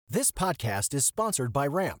This podcast is sponsored by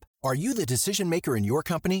Ramp. Are you the decision maker in your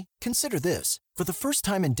company? Consider this. For the first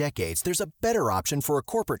time in decades, there's a better option for a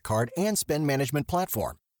corporate card and spend management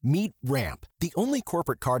platform. Meet Ramp, the only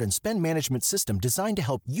corporate card and spend management system designed to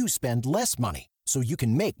help you spend less money so you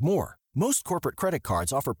can make more. Most corporate credit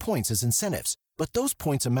cards offer points as incentives, but those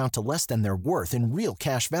points amount to less than their worth in real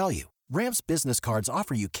cash value. Ramp's business cards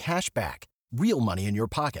offer you cash back, real money in your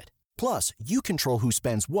pocket. Plus, you control who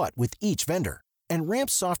spends what with each vendor. And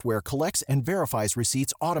Ramp's software collects and verifies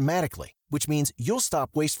receipts automatically, which means you'll stop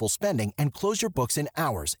wasteful spending and close your books in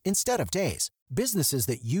hours instead of days. Businesses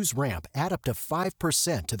that use Ramp add up to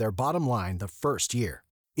 5% to their bottom line the first year.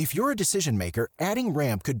 If you're a decision maker, adding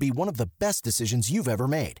Ramp could be one of the best decisions you've ever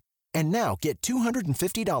made. And now get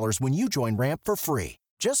 $250 when you join Ramp for free.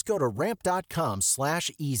 Just go to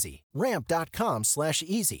ramp.com/easy.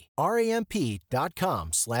 Ramp.com/easy.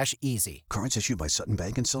 RAMP.com/easy. Cards issued by Sutton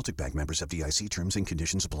Bank and Celtic Bank, members FDIC. Terms and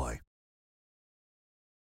conditions apply.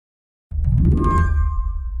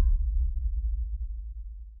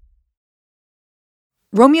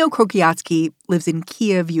 Romeo Krokiatsky lives in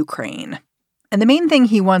Kiev, Ukraine. And the main thing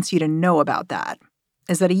he wants you to know about that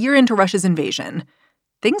is that a year into Russia's invasion,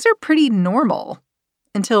 things are pretty normal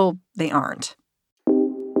until they aren't.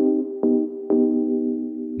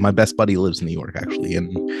 My best buddy lives in New York, actually,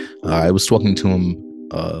 and I was talking to him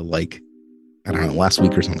I don't know, last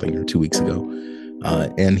week or something, or 2 weeks ago,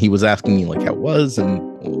 and he was asking me how it was, and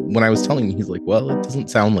when I was telling him, he's like, well, it doesn't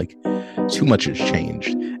sound like too much has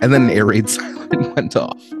changed. And then air raid siren went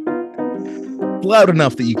off loud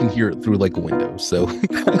enough that you can hear it through a window, so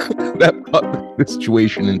that brought the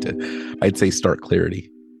situation into, I'd say, stark clarity.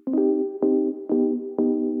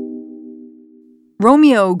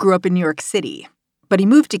 Romeo grew up in New York City, but he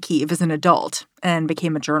moved to Kyiv as an adult and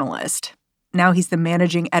became a journalist. Now he's the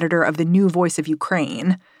managing editor of The New Voice of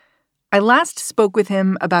Ukraine. I last spoke with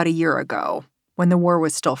him about a year ago, when the war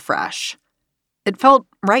was still fresh. It felt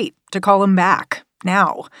right to call him back,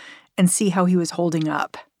 now, and see how he was holding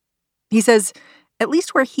up. He says, at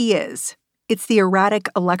least where he is, it's the erratic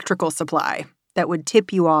electrical supply that would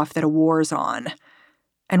tip you off that a war's on.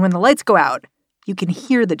 And when the lights go out, you can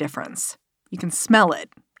hear the difference. You can smell it,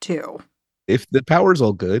 too. If the power's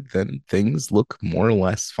all good, then things look more or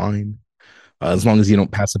less fine, as long as you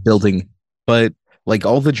don't pass a building. But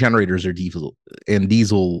all the generators are diesel, and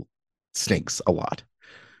diesel stinks a lot,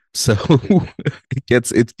 so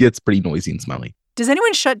it gets pretty noisy and smelly. Does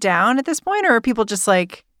anyone shut down at this point, or are people just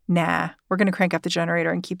nah, we're going to crank up the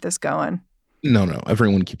generator and keep this going? No,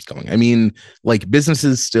 everyone keeps going. I mean,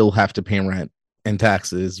 businesses still have to pay rent and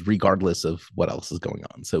taxes regardless of what else is going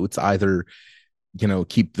on. So it's either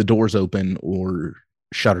keep the doors open or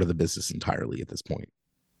shutter the business entirely at this point.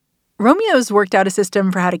 Romeo's worked out a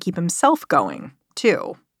system for how to keep himself going,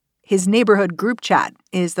 too. His neighborhood group chat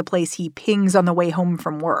is the place he pings on the way home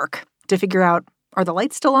from work to figure out, are the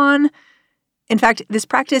lights still on? In fact, this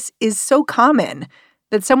practice is so common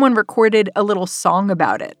that someone recorded a little song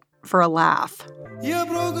about it for a laugh.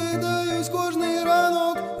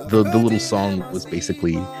 The little song was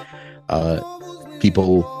basically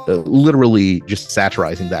people literally just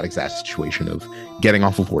satirizing that exact situation of getting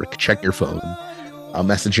off of work, check your phone,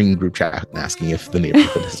 messaging group chat and asking if the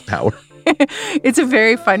neighborhood has power. It's a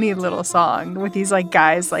very funny little song with these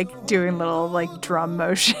guys doing little drum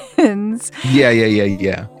motions.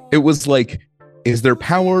 Yeah. It was is there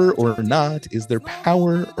power or not? Is there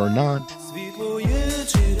power or not?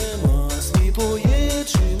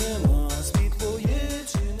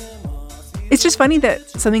 It's just funny that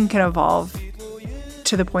something can evolve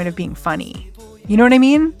to the point of being funny. You know what I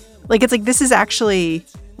mean? This is actually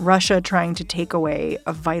Russia trying to take away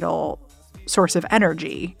a vital source of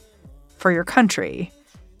energy for your country.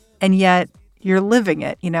 And yet you're living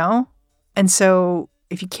it, And so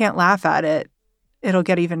if you can't laugh at it, it'll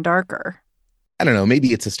get even darker. I don't know,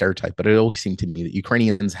 maybe it's a stereotype, but it always seemed to me that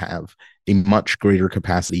Ukrainians have a much greater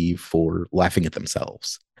capacity for laughing at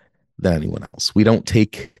themselves than anyone else. We don't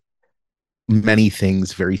take many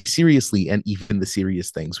things very seriously, and even the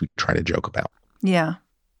serious things we try to joke about. Yeah.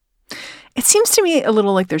 It seems to me a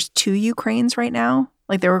little like there's two Ukraines right now.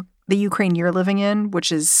 There were the Ukraine you're living in,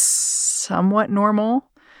 which is somewhat normal,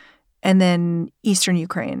 and then Eastern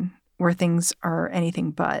Ukraine, where things are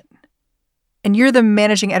anything but. And you're the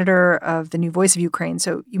managing editor of The New Voice of Ukraine,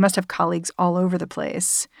 so you must have colleagues all over the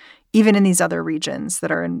place, even in these other regions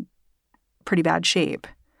that are in pretty bad shape.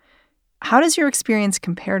 How does your experience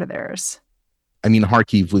compare to theirs? I mean,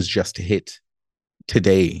 Kharkiv was just hit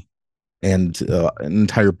today, and an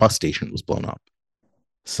entire bus station was blown up.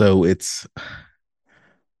 So it's,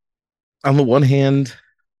 on the one hand,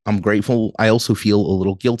 I'm grateful. I also feel a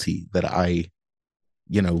little guilty that I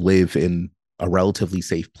live in a relatively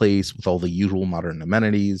safe place with all the usual modern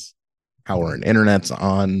amenities, how our internet's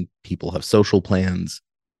on, people have social plans.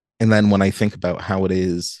 And then when I think about how it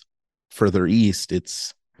is further east,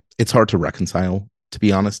 it's hard to reconcile, to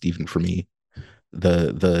be honest, even for me,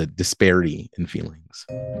 the disparity in feelings.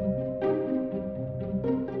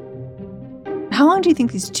 How long do you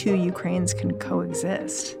think these two Ukraines can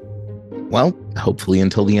coexist? Well, hopefully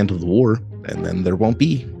until the end of the war, and then there won't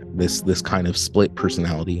be this kind of split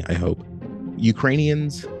personality, I hope.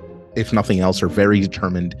 Ukrainians, if nothing else, are very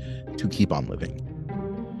determined to keep on living.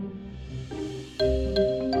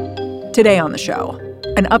 Today on the show,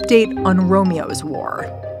 an update on Romeo's war.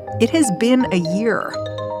 It has been a year.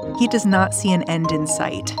 He does not see an end in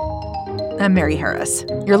sight. I'm Mary Harris.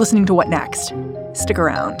 You're listening to What Next? Stick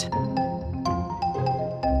around.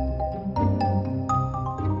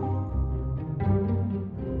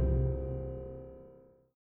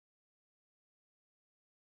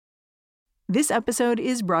 This episode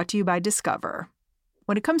is brought to you by Discover.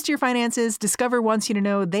 When it comes to your finances, Discover wants you to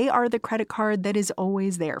know they are the credit card that is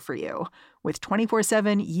always there for you. With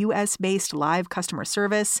 24/7 U.S.-based live customer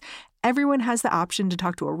service, everyone has the option to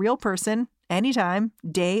talk to a real person anytime,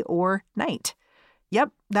 day or night.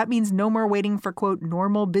 Yep, that means no more waiting for, quote,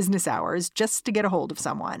 normal business hours just to get a hold of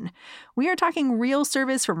someone. We are talking real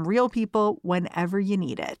service from real people whenever you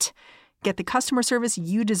need it. Get the customer service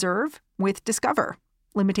you deserve with Discover.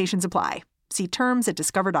 Limitations apply. See terms at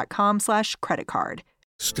discover.com/creditcard.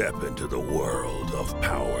 Step into the world of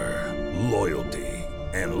power, loyalty,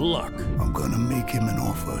 and luck. I'm gonna make him an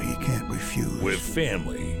offer he can't refuse. With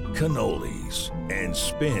family, cannolis, and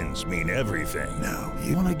spins mean everything. Now,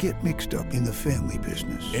 you wanna get mixed up in the family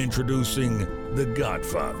business. Introducing The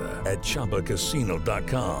Godfather at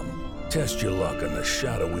ChumbaCasino.com. Test your luck in the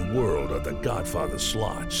shadowy world of The Godfather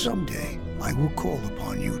slot. Someday, I will call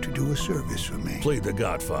upon you to do a service for me. Play The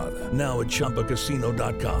Godfather now at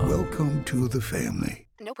ChumbaCasino.com. Welcome to the family.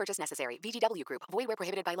 No purchase necessary. VGW Group. Void where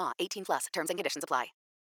prohibited by law. 18+. Terms and conditions apply.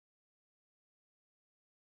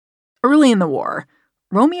 Early in the war,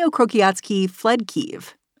 Romeo Krokiatsky fled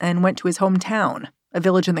Kyiv and went to his hometown, a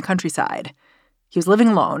village in the countryside. He was living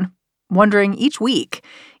alone, wondering each week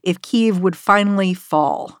if Kyiv would finally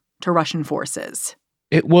fall to Russian forces.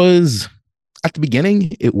 It was, at the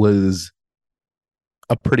beginning, it was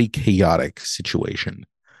a pretty chaotic situation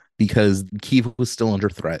because Kyiv was still under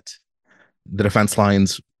threat. The defense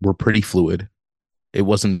lines were pretty fluid. It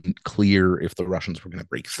wasn't clear if the Russians were going to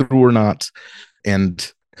break through or not.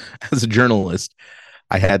 And as a journalist,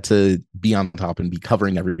 I had to be on top and be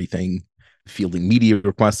covering everything, fielding media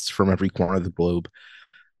requests from every corner of the globe.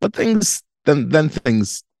 But things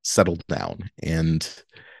settled down and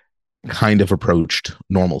kind of approached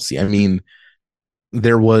normalcy. I mean,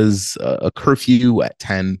 there was a curfew at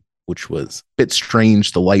 10, which was a bit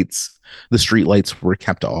strange. The street lights were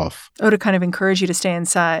kept off. Oh, to kind of encourage you to stay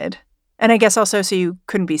inside. And I guess also so you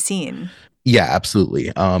couldn't be seen. Yeah,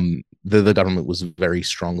 absolutely. The government was very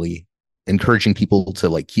strongly encouraging people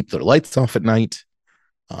to keep their lights off at night,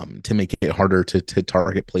 to make it harder to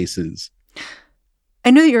target places.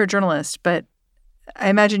 I know that you're a journalist, but I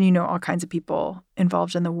imagine you know all kinds of people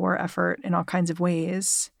involved in the war effort in all kinds of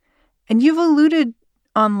ways. And you've alluded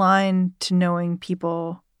online to knowing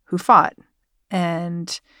people who fought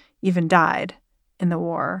and even died in the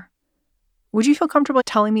war. Would you feel comfortable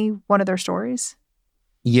telling me one of their stories?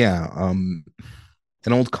 Yeah.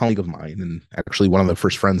 An old colleague of mine, and actually one of the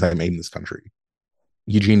first friends I made in this country,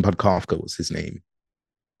 Eugene Podkovka was his name.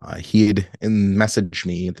 He had messaged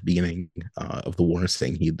me at the beginning of the war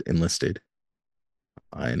saying he'd enlisted.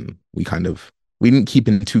 And we didn't keep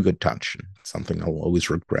in too good touch, something I'll always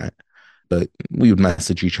regret. But we would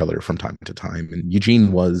message each other from time to time. And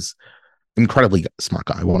Eugene was an incredibly smart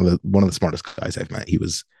guy, one of the smartest guys I've met. He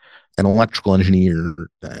was an electrical engineer,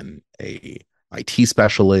 then a IT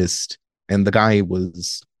specialist, and the guy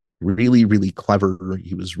was really, really clever.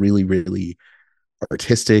 He was really, really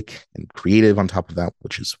artistic and creative on top of that,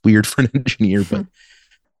 which is weird for an engineer. But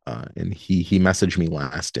and he messaged me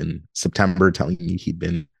last in September telling me he'd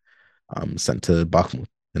been sent to Bakhmut,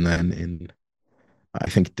 and then in I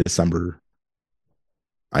think December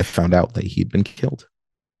I found out that he'd been killed.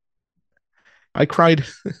 I cried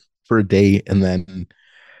for a day, and then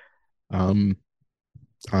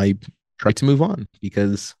I tried to move on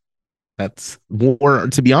because that's war.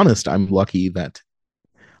 To be honest, I'm lucky that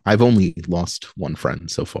I've only lost one friend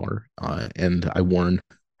so far, and I warn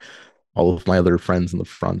all of my other friends in the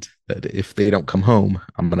front that if they don't come home,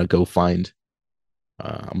 I'm gonna go find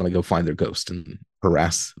their ghost and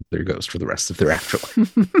harass their ghost for the rest of their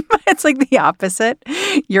afterlife. It's like the opposite.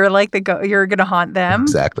 You're like you're gonna haunt them.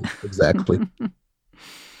 Exactly.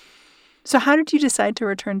 So how did you decide to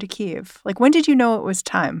return to Kyiv? Like, when did you know it was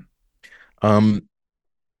time?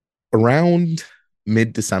 Around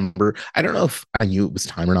mid-December. I don't know if I knew it was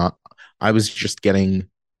time or not. I was just getting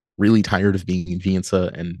really tired of being in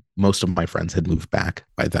Vinnytsia, and most of my friends had moved back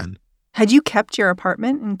by then. Had you kept your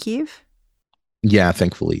apartment in Kyiv? Yeah,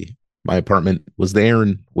 thankfully. My apartment was there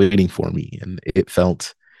and waiting for me, and it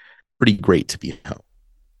felt pretty great to be home.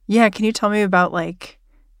 Yeah, can you tell me about, like,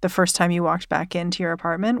 the first time you walked back into your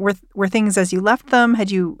apartment? Were things as you left them?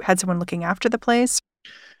 Had you had someone looking after the place?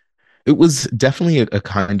 It was definitely a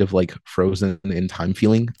kind of like frozen in time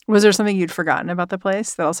feeling. Was there something you'd forgotten about the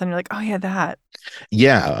place that all of a sudden you're like, oh yeah, that?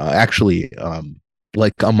 Yeah, actually,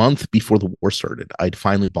 like a month before the war started, I'd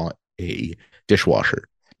finally bought a dishwasher.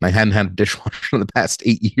 And I hadn't had a dishwasher in the past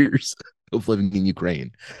 8 years of living in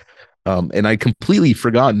Ukraine. And I'd completely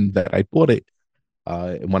forgotten that I bought it.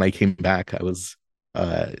 When I came back,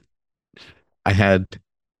 I had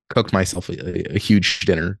cooked myself a huge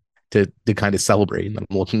dinner to kind of celebrate. And I'm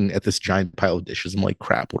looking at this giant pile of dishes. I'm like,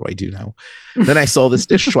 crap, what do I do now? Then I saw this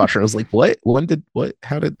dishwasher. I was like, what?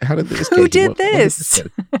 How did this Who did this?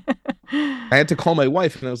 I had to call my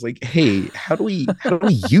wife and I was like, hey, how do we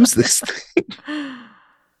use this thing?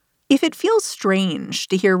 If it feels strange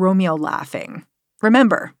to hear Romeo laughing,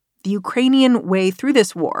 remember, the Ukrainian way through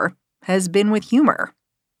this war has been with humor.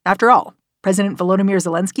 After all, President Volodymyr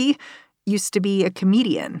Zelensky used to be a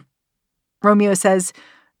comedian. Romeo says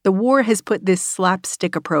the war has put this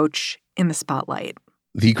slapstick approach in the spotlight.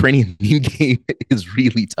 The Ukrainian meme game is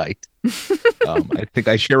really tight. I think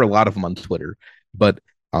I share a lot of them on Twitter, but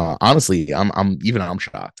honestly, I'm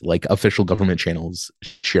shocked. Like official government channels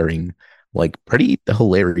sharing like pretty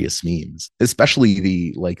hilarious memes, especially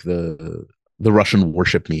the Russian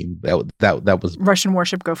worship meme. That was Russian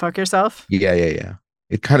worship. Go fuck yourself. Yeah.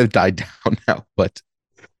 It kind of died down now, but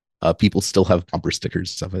people still have bumper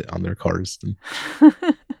stickers of it on their cars.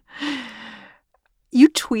 You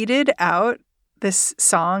tweeted out this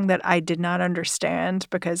song that I did not understand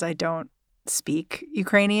because I don't speak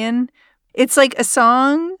Ukrainian. It's like a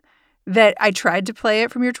song that I tried to play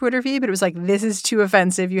it from your Twitter feed, but it was like, this is too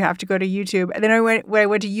offensive. You have to go to YouTube. And then when I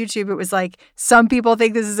went to YouTube, it was like, some people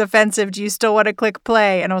think this is offensive. Do you still want to click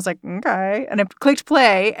play? And I was like, okay. And I clicked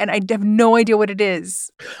play and I have no idea what it is.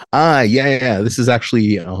 Yeah. This is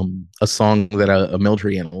actually a song that a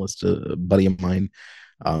military analyst, a buddy of mine,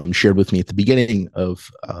 shared with me at the beginning of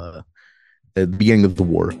the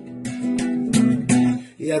war.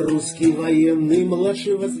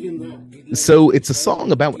 So it's a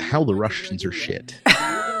song about how the Russians are shit.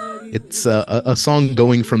 It's a song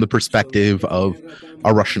going from the perspective of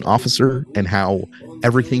a Russian officer and how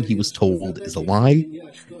everything he was told is a lie,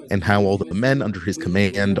 and how all the men under his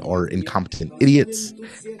command are incompetent idiots.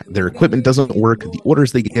 Their equipment doesn't work, the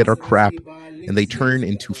orders they get are crap, and they turn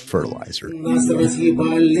into fertilizer.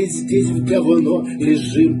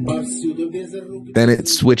 Then it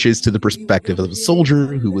switches to the perspective of a soldier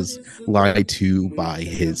who was lied to by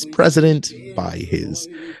his president, by his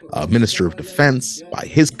minister of defense, by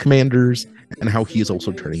his commanders, and how he is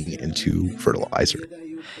also turning into fertilizer.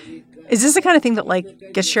 Is this the kind of thing that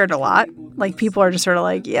like gets shared a lot? Like people are just sort of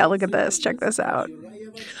like, yeah, look at this, check this out.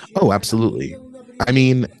 Oh, absolutely. I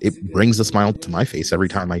mean, it brings a smile to my face every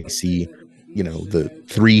time I see, the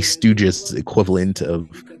Three Stooges equivalent of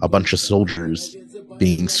a bunch of soldiers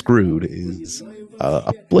being screwed is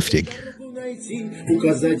uplifting.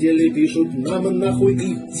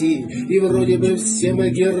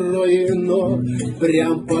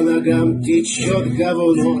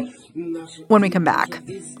 When we come back,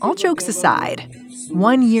 all jokes aside,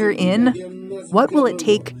 1 year in, what will it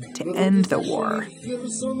take to end the war?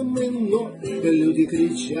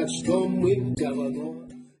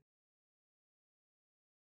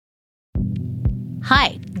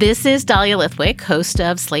 Hi, this is Dahlia Lithwick, host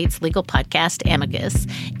of Slate's legal podcast, Amicus.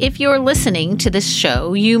 If you're listening to this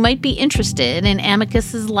show, you might be interested in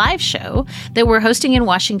Amicus's live show that we're hosting in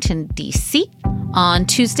Washington, D.C. on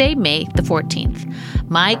Tuesday, May the 14th.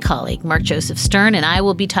 My colleague, Mark Joseph Stern, and I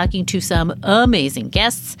will be talking to some amazing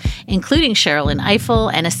guests, including Sherrilyn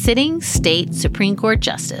Ifill and a sitting state Supreme Court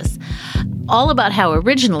justice, all about how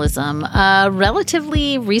originalism, a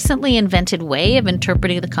relatively recently invented way of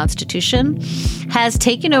interpreting the Constitution, has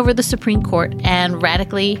taken over the Supreme Court and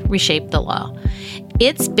radically reshaped the law.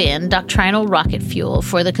 It's been doctrinal rocket fuel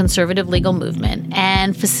for the conservative legal movement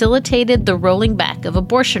and facilitated the rolling back of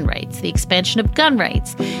abortion rights, the expansion of gun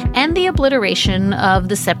rights, and the obliteration of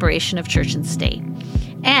the separation of church and state.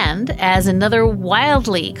 And as another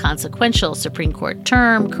wildly consequential Supreme Court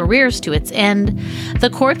term careers to its end, the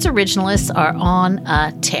court's originalists are on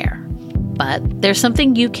a tear. But there's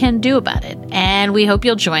something you can do about it, and we hope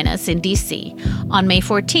you'll join us in D.C. on May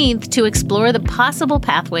 14th to explore the possible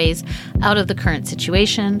pathways out of the current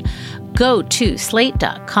situation. Go to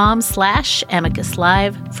slate.com/Amicus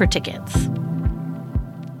Live for tickets.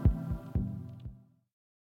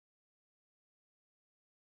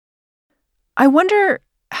 I wonder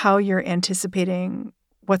how you're anticipating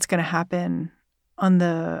what's going to happen on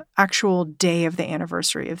the actual day of the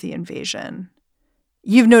anniversary of the invasion.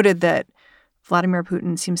 You've noted that Vladimir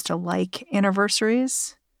Putin seems to like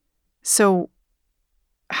anniversaries. So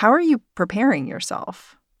how are you preparing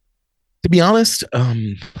yourself? To be honest,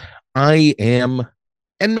 I am,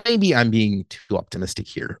 and maybe I'm being too optimistic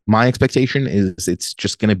here. My expectation is it's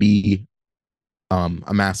just going to be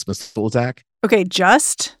a mass missile attack. Okay,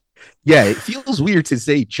 just? Yeah, it feels weird to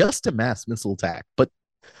say just a mass missile attack, but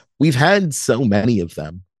we've had so many of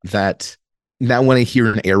them that now when I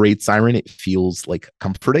hear an air raid siren, it feels like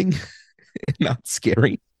comforting and not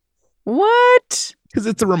scary. What? Because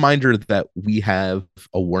it's a reminder that we have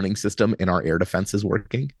a warning system and our air defense is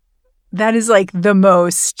working. That is like the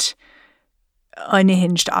most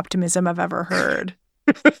unhinged optimism I've ever heard.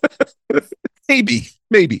 Maybe.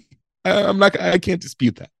 I can't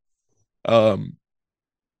dispute that.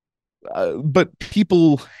 But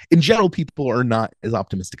people, in general, people are not as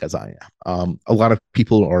optimistic as I am. A lot of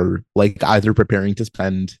people are like either preparing to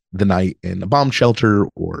spend the night in a bomb shelter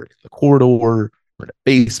or in the corridor or in a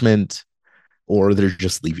basement, or they're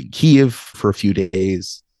just leaving Kyiv for a few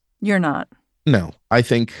days. You're not. No, I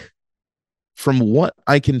think from what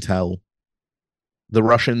I can tell, the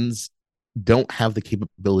Russians don't have the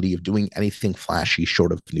capability of doing anything flashy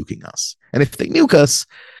short of nuking us. And if they nuke us,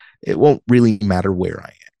 it won't really matter where I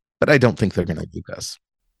am. But I don't think they're going to nuke us.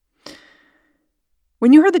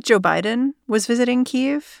 When you heard that Joe Biden was visiting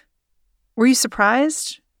Kyiv, were you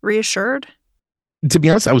surprised? Reassured? To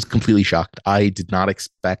be honest, I was completely shocked. I did not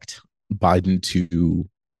expect Biden to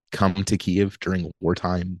come to Kyiv during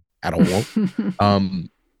wartime at all.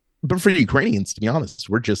 But for the Ukrainians, to be honest,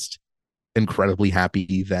 we're just incredibly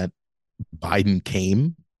happy that Biden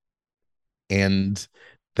came, and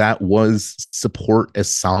that was support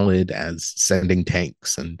as solid as sending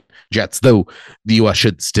tanks and jets, though the U.S.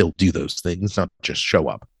 should still do those things, not just show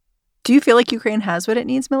up. Do you feel like Ukraine has what it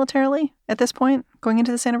needs militarily at this point, going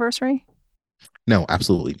into this anniversary? No,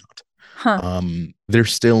 absolutely not. Huh.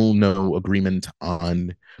 There's still no agreement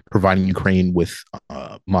on providing Ukraine with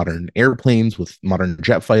modern airplanes, with modern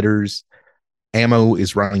jet fighters. Ammo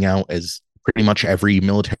is running out, as pretty much every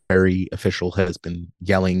military official has been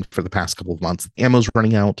yelling for the past couple of months. Ammo's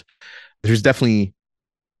running out. There's definitely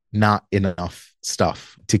not enough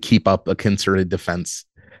stuff to keep up a concerted defense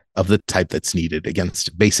of the type that's needed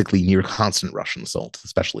against basically near constant Russian assault,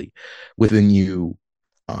 especially with the new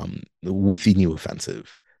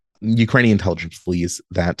offensive. Ukrainian intelligence believes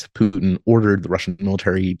that Putin ordered the Russian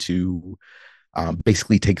military to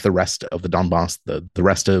basically take the rest of the Donbass, the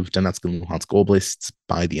rest of Donetsk and Luhansk oblasts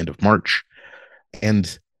by the end of March.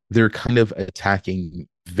 And they're kind of attacking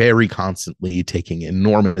very constantly, taking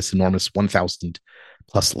enormous 1,000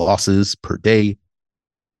 plus losses per day.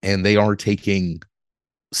 And they are taking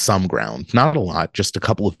some ground, not a lot, just a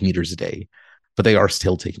couple of meters a day, but they are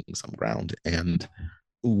still taking some ground. And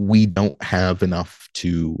we don't have enough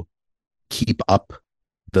to keep up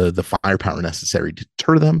the firepower necessary to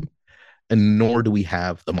deter them, and nor do we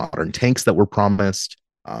have the modern tanks that were promised.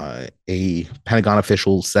 A Pentagon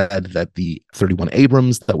official said that the 31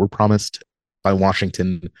 Abrams that were promised by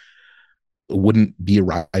Washington wouldn't be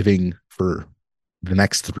arriving for the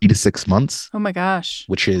next 3 to 6 months. Oh my gosh.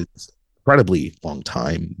 Which is incredibly long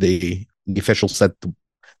time. The official said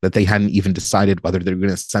that they hadn't even decided whether they're going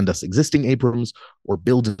to send us existing Abrams or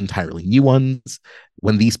build entirely new ones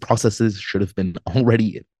when these processes should have been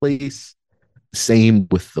already in place. Same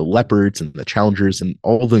with the Leopards and the Challengers and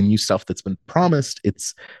all the new stuff that's been promised.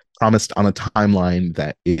 It's promised on a timeline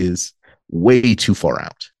that is way too far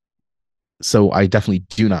out. So I definitely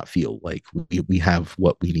do not feel like we have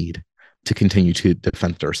what we need to continue to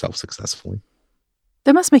defend ourselves successfully.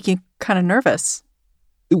 That must make you kind of nervous.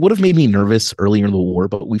 It would have made me nervous earlier in the war,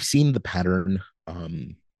 but we've seen the pattern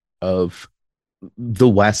of the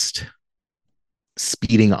West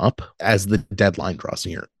speeding up as the deadline draws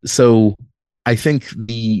near. So I think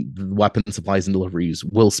the weapon supplies and deliveries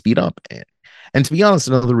will speed up. And to be honest,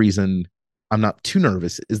 another reason I'm not too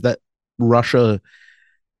nervous is that Russia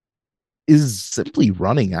is simply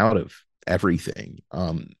running out of everything.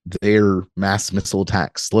 Their mass missile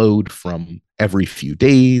attacks slowed from every few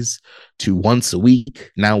days to once a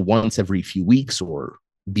week, now once every few weeks or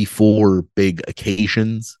before big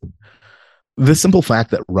occasions. The simple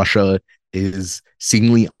fact that Russia is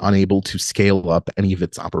seemingly unable to scale up any of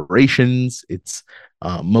its operations. Its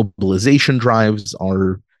mobilization drives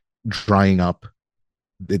are drying up.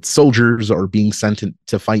 Its soldiers are being sent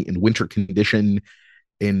to fight in winter condition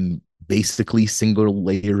in basically single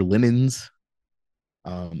layer linens.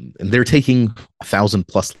 And they're taking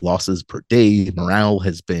 1,000+ losses per day. Morale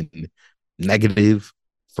has been negative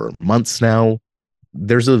for months now.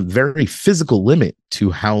 There's a very physical limit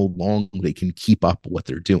to how long they can keep up what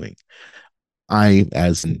they're doing. I,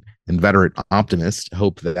 as an inveterate optimist,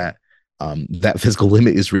 hope that that physical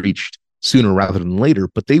limit is reached sooner rather than later,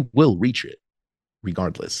 but they will reach it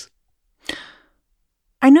regardless.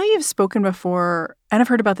 I know you've spoken before, and I've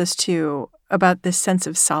heard about this too, about this sense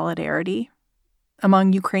of solidarity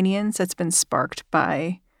among Ukrainians that's been sparked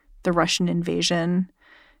by the Russian invasion.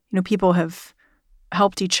 You know, people have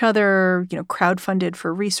helped each other, crowdfunded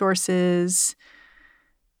for resources.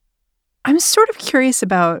 I'm sort of curious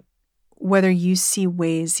about whether you see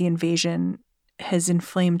ways the invasion has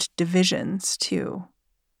inflamed divisions too.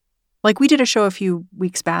 Like, we did a show a few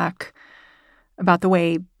weeks back about the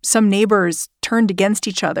way some neighbors turned against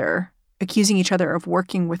each other, accusing each other of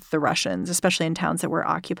working with the Russians, especially in towns that were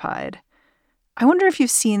occupied. I wonder if you've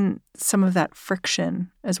seen some of that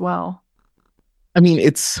friction as well. I mean,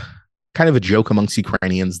 it's kind of a joke amongst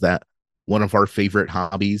Ukrainians that one of our favorite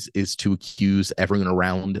hobbies is to accuse everyone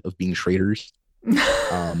around of being traitors.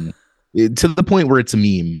 To the point where it's a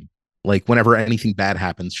meme. Like, whenever anything bad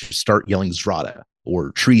happens, just start yelling Zrada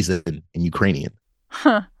or treason in Ukrainian.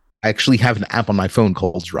 Huh. I actually have an app on my phone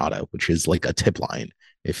called Zrada, which is like a tip line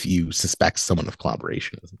if you suspect someone of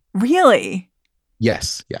collaboration. Really?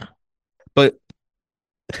 Yes, yeah. But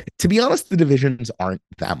to be honest, the divisions aren't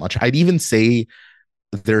that much. I'd even say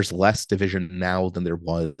there's less division now than there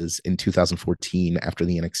was in 2014 after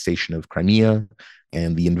the annexation of Crimea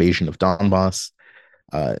and the invasion of Donbass.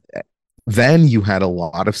 Then you had a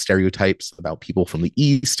lot of stereotypes about people from the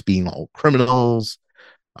East being all criminals,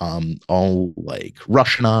 all like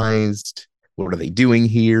Russianized. What are they doing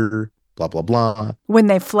here? Blah, blah, blah. When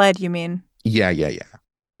they fled, you mean? Yeah.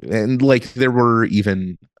 And like there were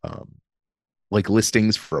even like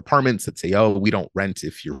listings for apartments that say, oh, we don't rent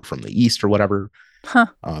if you're from the East or whatever. Huh.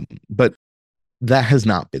 But that has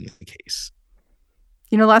not been the case.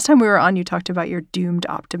 Last time we were on, you talked about your doomed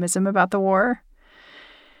optimism about the war.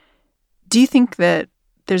 Do you think that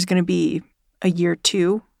there's going to be a year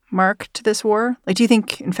 2 mark to this war? Like, do you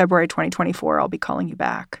think in February 2024, I'll be calling you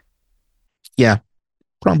back? Yeah,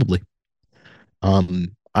 probably.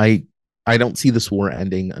 I don't see this war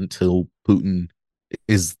ending until Putin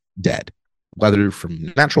is dead, whether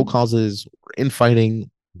from natural causes or infighting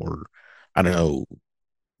or, I don't know,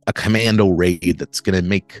 a commando raid that's going to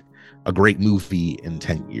make a great movie in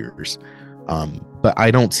 10 years. But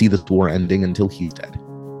I don't see this war ending until he's dead.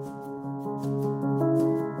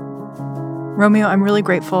 Romeo, I'm really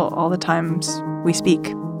grateful all the times we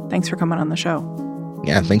speak. Thanks for coming on the show.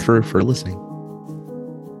 Yeah, thanks for listening.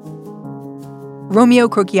 Romeo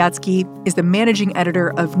Krokiatsky is the managing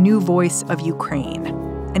editor of New Voice of Ukraine,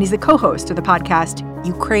 and he's the co-host of the podcast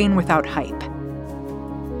Ukraine Without Hype.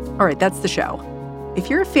 All right, that's the show. If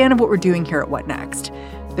you're a fan of what we're doing here at What Next,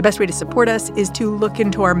 the best way to support us is to look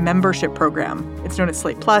into our membership program. It's known as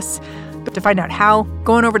Slate Plus. But to find out how,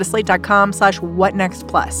 go on over to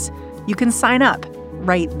slate.com/whatnextplus. You can sign up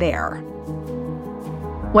right there.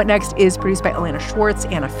 What Next is produced by Elena Schwartz,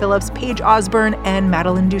 Anna Phillips, Paige Osborne, and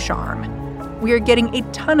Madeline Ducharme. We are getting a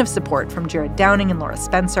ton of support from Jared Downing and Laura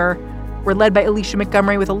Spencer. We're led by Alicia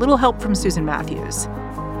Montgomery with a little help from Susan Matthews.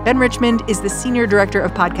 Ben Richmond is the Senior Director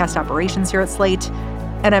of Podcast Operations here at Slate.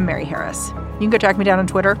 And I'm Mary Harris. You can go track me down on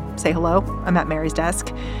Twitter. Say hello. I'm at Mary's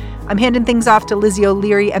desk. I'm handing things off to Lizzie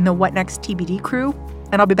O'Leary and the What Next TBD crew.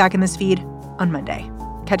 And I'll be back in this feed on Monday.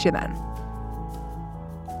 Catch you then.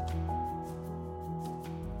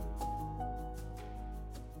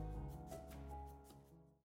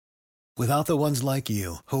 Without the ones like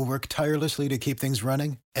you, who work tirelessly to keep things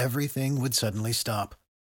running, everything would suddenly stop.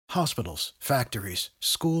 Hospitals, factories,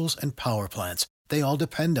 schools, and power plants, they all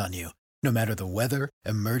depend on you. No matter the weather,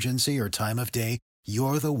 emergency, or time of day,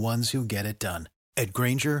 you're the ones who get it done. At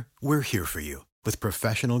Grainger, we're here for you with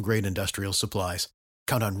professional-grade industrial supplies.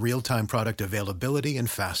 Count on real-time product availability and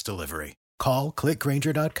fast delivery. Call, click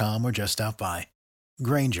Grainger.com, or just stop by.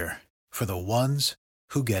 Grainger, for the ones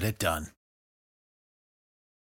who get it done.